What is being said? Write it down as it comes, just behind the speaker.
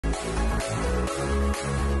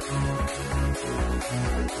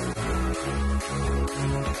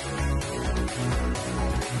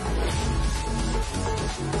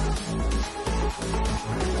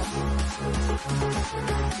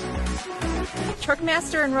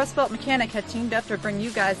Truckmaster and Rustbelt Mechanic have teamed up to bring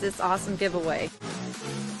you guys this awesome giveaway.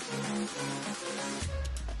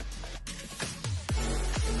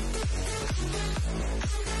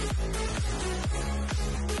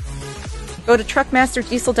 Go to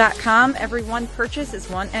truckmasterdiesel.com. Every one purchase is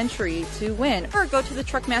one entry to win. Or go to the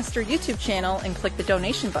Truckmaster YouTube channel and click the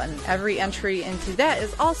donation button. Every entry into that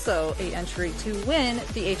is also an entry to win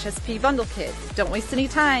the HSP bundle kit. Don't waste any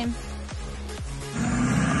time.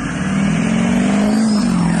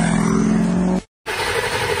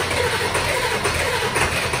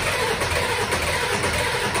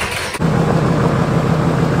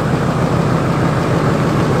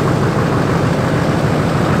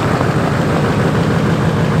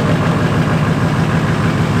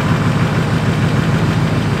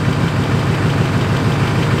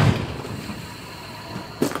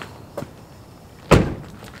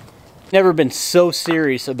 Never been so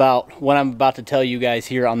serious about what I'm about to tell you guys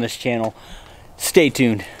here on this channel. Stay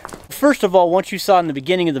tuned. First of all, once you saw in the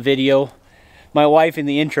beginning of the video, my wife in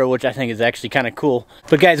the intro, which I think is actually kind of cool.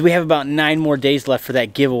 But guys, we have about 9 more days left for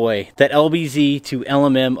that giveaway. That LBZ to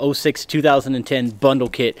LMM 06 2010 bundle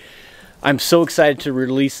kit. I'm so excited to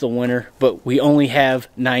release the winner, but we only have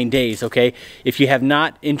 9 days, okay? If you have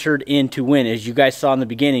not entered in to win, as you guys saw in the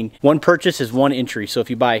beginning, one purchase is one entry. So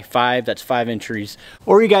if you buy 5, that's 5 entries.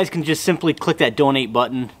 Or you guys can just simply click that donate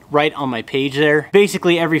button right on my page there.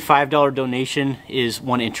 Basically, every $5 donation is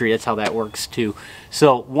one entry. That's how that works too.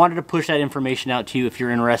 So wanted to push that information out to you if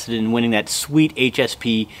you're interested in winning that sweet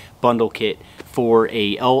HSP bundle kit for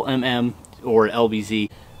a LMM or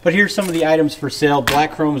LBZ. But here's some of the items for sale.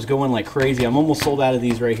 Black chrome is going like crazy. I'm almost sold out of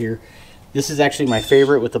these right here. This is actually my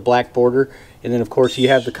favorite with the black border. And then of course you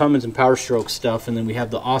have the Cummins and Power Stroke stuff. And then we have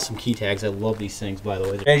the awesome key tags. I love these things, by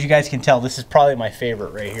the way. As you guys can tell, this is probably my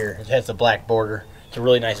favorite right here. It has the black border. It's a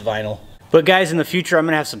really nice vinyl. But guys, in the future, I'm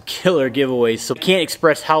going to have some killer giveaways. So I can't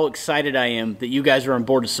express how excited I am that you guys are on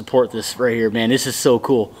board to support this right here, man. This is so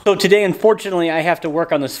cool. So today, unfortunately, I have to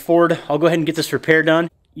work on this Ford. I'll go ahead and get this repair done.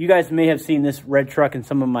 You guys may have seen this red truck in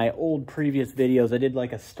some of my old previous videos. I did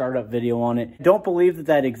like a startup video on it. Don't believe that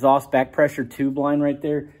that exhaust back pressure tube line right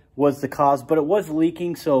there was the cause, but it was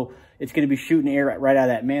leaking, so it's going to be shooting air right out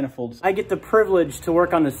of that manifold. I get the privilege to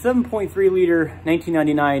work on the 7.3 liter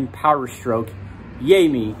 1999 Power Stroke. Yay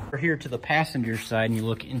me. We're here to the passenger side and you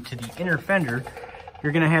look into the inner fender,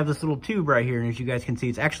 you're going to have this little tube right here, and as you guys can see,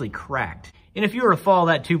 it's actually cracked. And if you were to follow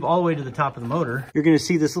that tube all the way to the top of the motor, you're going to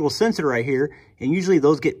see this little sensor right here, and usually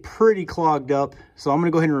those get pretty clogged up. So I'm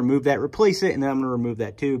going to go ahead and remove that, replace it, and then I'm going to remove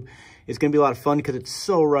that tube. It's going to be a lot of fun because it's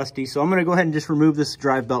so rusty. So I'm going to go ahead and just remove this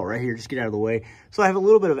drive belt right here, just get out of the way. So I have a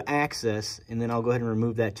little bit of access, and then I'll go ahead and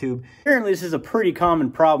remove that tube. Apparently this is a pretty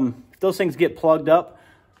common problem. If those things get plugged up,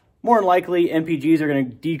 more than likely, MPGs are going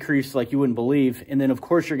to decrease like you wouldn't believe. And then, of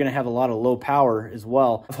course, you're going to have a lot of low power as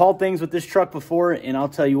well. I've hauled things with this truck before, and I'll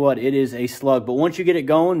tell you what, it is a slug. But once you get it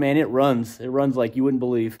going, man, it runs. It runs like you wouldn't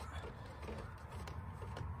believe.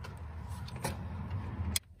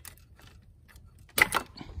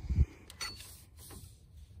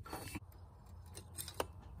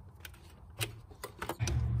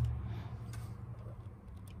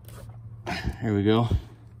 There we go.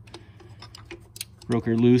 Broke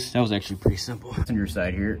her loose. That was actually pretty simple. On your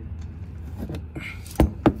side here.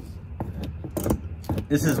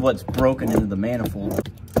 This is what's broken into the manifold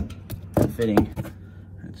fitting.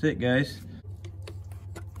 That's it, guys.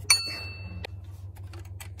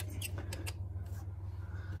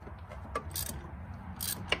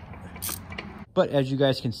 But as you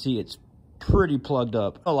guys can see, it's pretty plugged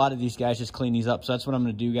up. A lot of these guys just clean these up. So that's what I'm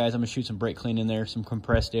going to do, guys. I'm going to shoot some brake clean in there, some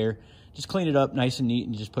compressed air. Just clean it up nice and neat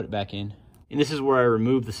and just put it back in. And this is where I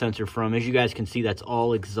removed the sensor from. As you guys can see, that's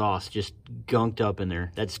all exhaust, just gunked up in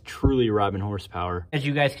there. That's truly robbing horsepower. As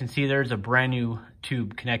you guys can see, there's a brand new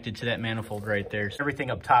tube connected to that manifold right there. So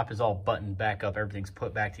everything up top is all buttoned back up. Everything's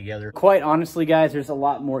put back together. Quite honestly, guys, there's a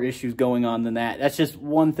lot more issues going on than that. That's just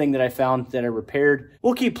one thing that I found that I repaired.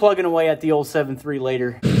 We'll keep plugging away at the old 7.3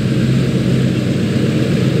 later.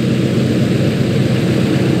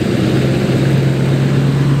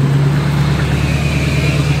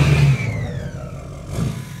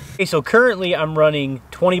 Okay, so currently I'm running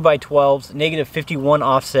 20x12s, negative 51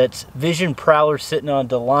 offsets, Vision Prowlers sitting on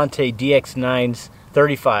Delante DX9s,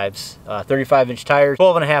 35s, 35-inch tires,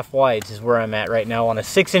 12.5 wides is where I'm at right now on a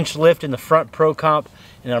 6-inch lift in the front Pro Comp,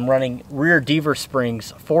 and I'm running rear Deaver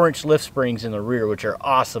springs, 4-inch lift springs in the rear, which are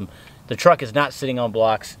awesome. The truck is not sitting on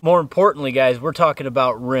blocks. More importantly, guys, we're talking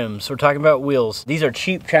about rims. We're talking about wheels. These are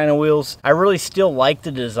cheap China wheels. I really still like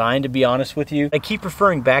the design, to be honest with you. I keep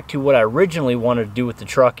referring back to what I originally wanted to do with the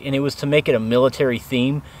truck, and it was to make it a military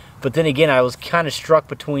theme. But then again, I was kind of struck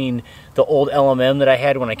between the old LMM that I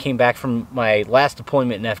had when I came back from my last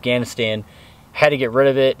deployment in Afghanistan. Had to get rid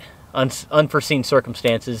of it, unforeseen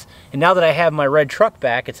circumstances. And now that I have my red truck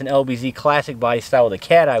back, it's an LBZ classic body style with a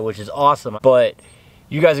cat eye, which is awesome. But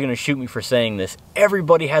you guys are gonna shoot me for saying this.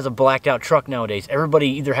 Everybody has a blacked out truck nowadays. Everybody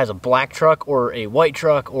either has a black truck or a white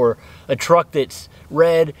truck or a truck that's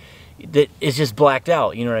red that is just blacked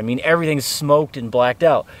out. You know what I mean? Everything's smoked and blacked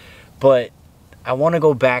out. But I wanna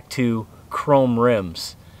go back to chrome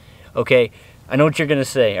rims. Okay, I know what you're gonna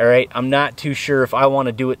say, all right? I'm not too sure if I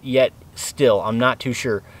wanna do it yet still. I'm not too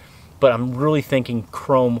sure. But I'm really thinking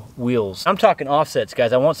chrome wheels. I'm talking offsets,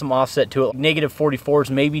 guys. I want some offset to it. Negative 44s,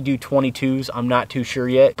 maybe do 22s. I'm not too sure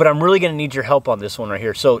yet. But I'm really gonna need your help on this one right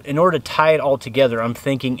here. So in order to tie it all together, I'm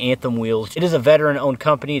thinking Anthem wheels. It is a veteran-owned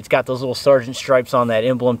company. It's got those little sergeant stripes on that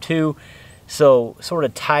emblem too. So sort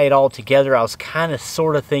of tie it all together. I was kind of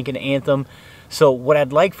sort of thinking Anthem. So what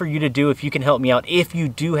I'd like for you to do, if you can help me out, if you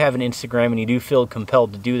do have an Instagram and you do feel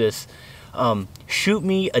compelled to do this, shoot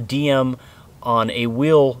me a DM on a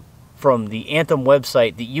wheel from the Anthem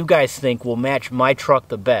website that you guys think will match my truck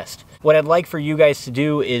the best. What I'd like for you guys to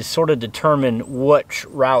do is sort of determine which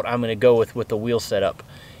route I'm going to go with the wheel setup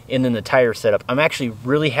and then the tire setup. I'm actually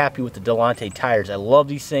really happy with the Delante tires. I love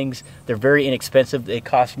these things. They're very inexpensive. They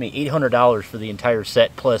cost me $800 for the entire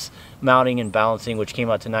set plus mounting and balancing, which came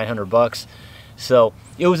out to 900 bucks. So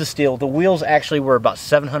it was a steal. The wheels actually were about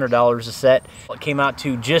 $700 a set. It came out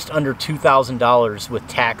to just under $2,000 with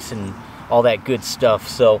tax and all that good stuff.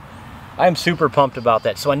 So I'm super pumped about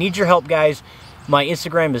that. So I need your help, guys. My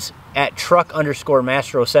Instagram is at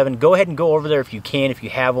truck_master07. Go ahead and go over there if you can, if you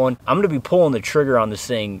have one. I'm going to be pulling the trigger on this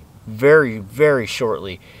thing very, very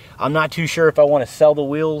shortly. I'm not too sure if I want to sell the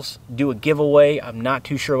wheels, do a giveaway. I'm not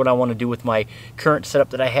too sure what I want to do with my current setup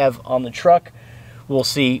that I have on the truck. We'll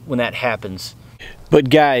see when that happens. But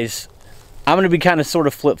guys, I'm going to be kind of sort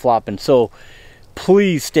of flip-flopping. So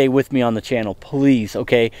please stay with me on the channel, please,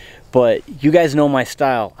 okay? But you guys know my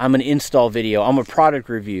style. I'm an install video. I'm a product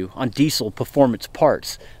review on diesel performance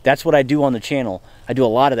parts. That's what I do on the channel. I do a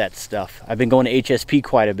lot of that stuff. I've been going to HSP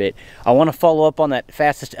quite a bit. I want to follow up on that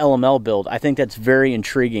fastest LML build. I think that's very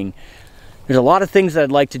intriguing. There's a lot of things that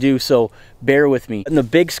I'd like to do, so bear with me. In the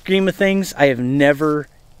big scheme of things, I have never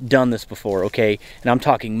done this before, okay? And I'm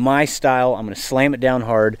talking my style. I'm going to slam it down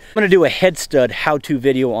hard. I'm going to do a head stud how-to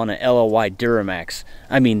video on an LLY Duramax.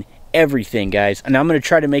 I mean, everything, guys, and I'm going to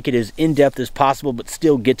try to make it as in-depth as possible but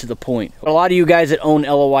still get to the point. A lot of you guys that own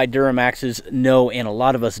LLY Duramaxes know, and a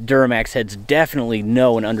lot of us Duramax heads definitely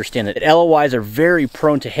know and understand that LLYs are very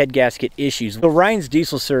prone to head gasket issues. So Ryan's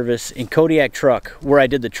Diesel Service in Kodiak Truck, where I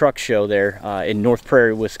did the truck show there in North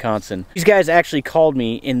Prairie, Wisconsin, these guys actually called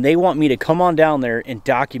me and they want me to come on down there and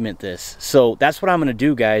document this. So that's what I'm going to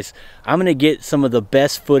do, guys. I'm going to get some of the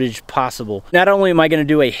best footage possible. Not only am I going to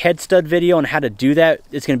do a head stud video on how to do that,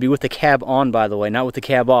 it's going to be with the cab on, by the way, not with the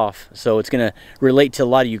cab off. So it's going to relate to a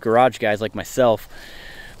lot of you garage guys like myself.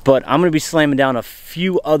 But I'm going to be slamming down a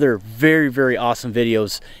few other very, very awesome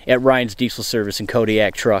videos at Ryan's Diesel Service in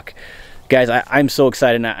Kodiak Truck. Guys, I'm so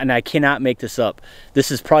excited, and I cannot make this up.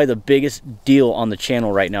 This is probably the biggest deal on the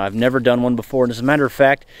channel right now. I've never done one before, and as a matter of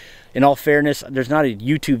fact, in all fairness, there's not a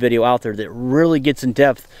YouTube video out there that really gets in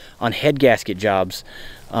depth on head gasket jobs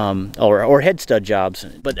or head stud jobs.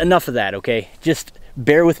 But enough of that, okay? Just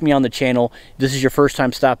bear with me on the channel. This is your first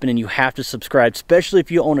time stopping in, you have to subscribe, especially if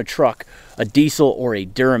you own a truck, a diesel or a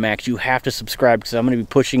Duramax. You have to subscribe because I'm going to be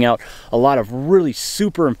pushing out a lot of really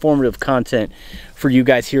super informative content for you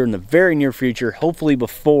guys here in the very near future. Hopefully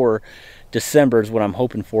before December is what I'm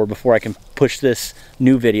hoping for, before I can push this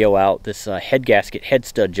new video out, this head gasket head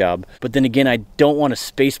stud job. But then again, I don't want to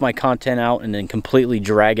space my content out and then completely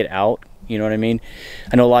drag it out. You know what I mean?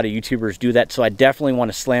 I know a lot of YouTubers do that, so I definitely want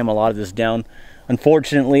to slam a lot of this down.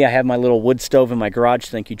 Unfortunately, I have my little wood stove in my garage.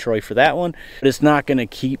 Thank you, Troy, for that one. But it's not going to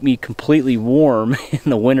keep me completely warm in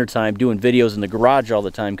the wintertime doing videos in the garage all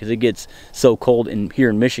the time because it gets so cold here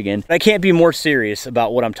in Michigan. I can't be more serious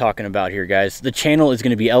about what I'm talking about here, guys. The channel is going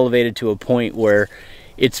to be elevated to a point where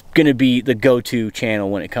it's going to be the go-to channel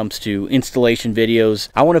when it comes to installation videos.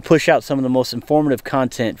 I want to push out some of the most informative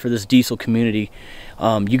content for this diesel community.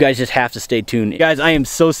 You guys just have to stay tuned. Guys, I am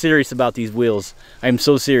so serious about these wheels. I am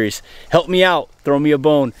so serious. Help me out. Throw me a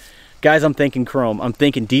bone. Guys, I'm thinking chrome. I'm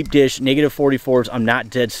thinking deep dish, negative 44s. I'm not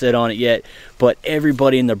dead set on it yet, but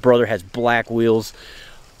everybody and their brother has black wheels.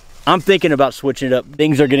 I'm thinking about switching it up.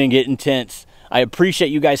 Things are going to get intense. I appreciate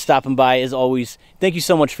you guys stopping by as always. Thank you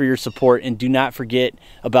so much for your support, and do not forget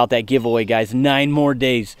about that giveaway, guys. 9 more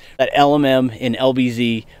days. That LMM and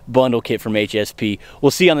LBZ bundle kit from HSP.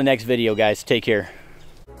 We'll see you on the next video, guys. Take care.